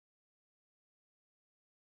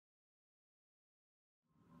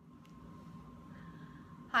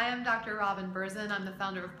Hi, I'm Dr. Robin Berzin. I'm the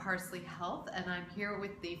founder of Parsley Health, and I'm here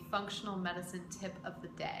with the functional medicine tip of the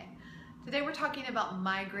day. Today we're talking about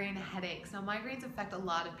migraine headaches. Now, migraines affect a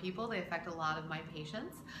lot of people. They affect a lot of my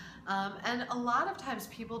patients. And a lot of times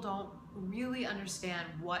people don't really understand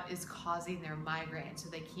what is causing their migraine. So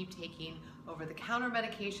they keep taking over-the-counter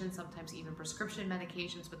medications, sometimes even prescription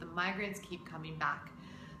medications, but the migraines keep coming back.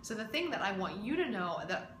 So the thing that I want you to know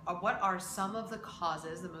what are some of the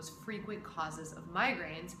causes, the most frequent causes of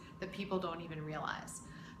migraines that people don't even realize.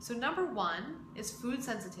 So number one is food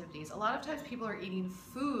sensitivities. A lot of times people are eating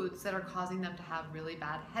foods that are causing them to have really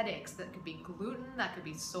bad headaches. That could be gluten, that could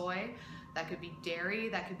be soy, that could be dairy,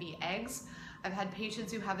 that could be eggs. I've had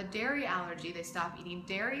patients who have a dairy allergy. They stop eating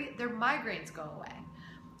dairy, their migraines go away.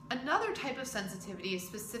 Another type of sensitivity is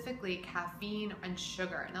specifically caffeine and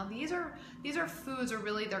sugar. Now these are foods, or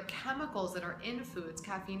really they're chemicals that are in foods,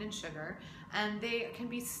 caffeine and sugar, and they can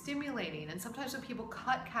be stimulating. And sometimes when people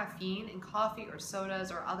cut caffeine in coffee or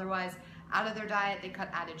sodas or otherwise out of their diet, they cut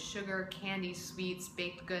added sugar, candy, sweets,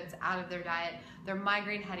 baked goods out of their diet, their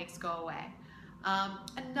migraine headaches go away.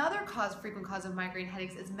 Another frequent cause of migraine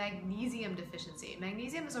headaches is magnesium deficiency.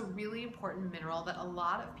 Magnesium is a really important mineral that a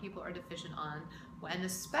lot of people are deficient on, and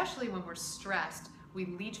especially when we're stressed, we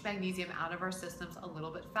leach magnesium out of our systems a little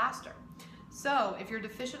bit faster. So if you're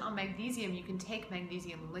deficient on magnesium, you can take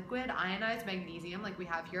magnesium liquid, ionized magnesium like we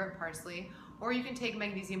have here at Parsley, or you can take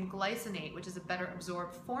magnesium glycinate, which is a better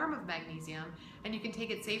absorbed form of magnesium, and you can take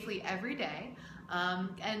it safely every day.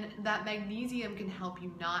 And that magnesium can help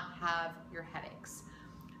you not have your headaches.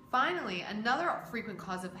 Finally, another frequent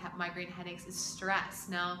cause of migraine headaches is stress.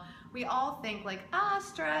 Now, we all think like,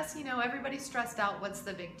 stress, everybody's stressed out, what's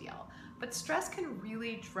the big deal? But stress can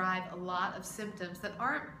really drive a lot of symptoms that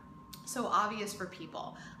aren't so obvious for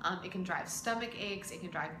people. It can drive stomach aches, it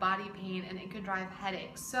can drive body pain, and it can drive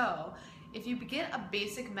headaches. So if you begin a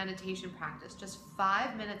basic meditation practice, just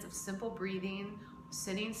 5 minutes of simple breathing,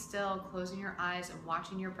 sitting still, closing your eyes, and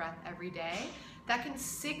watching your breath every day, that can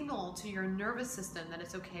signal to your nervous system that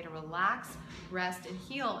it's okay to relax, rest, and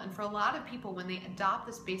heal. And for a lot of people, when they adopt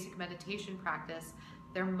this basic meditation practice,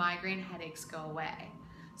 their migraine headaches go away.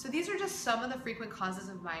 So these are just some of the frequent causes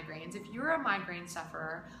of migraines. If you're a migraine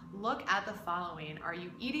sufferer, look at the following. Are you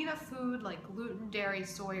eating a food like gluten, dairy,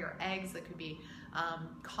 soy, or eggs that could be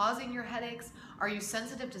causing your headaches? Are you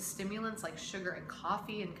sensitive to stimulants like sugar and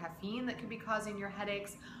coffee and caffeine that could be causing your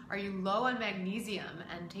headaches? Are you low on magnesium,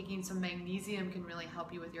 and taking some magnesium can really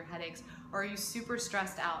help you with your headaches? Or are you super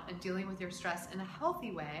stressed out and dealing with your stress in a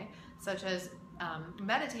healthy way, such as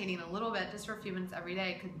meditating a little bit just for a few minutes every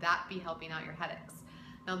day? Could that be helping out your headaches?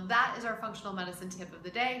 Now that is our functional medicine tip of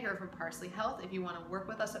the day here from Parsley Health. If you want to work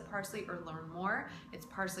with us at Parsley or learn more, it's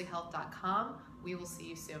parsleyhealth.com. We will see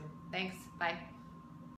you soon. Thanks. Bye.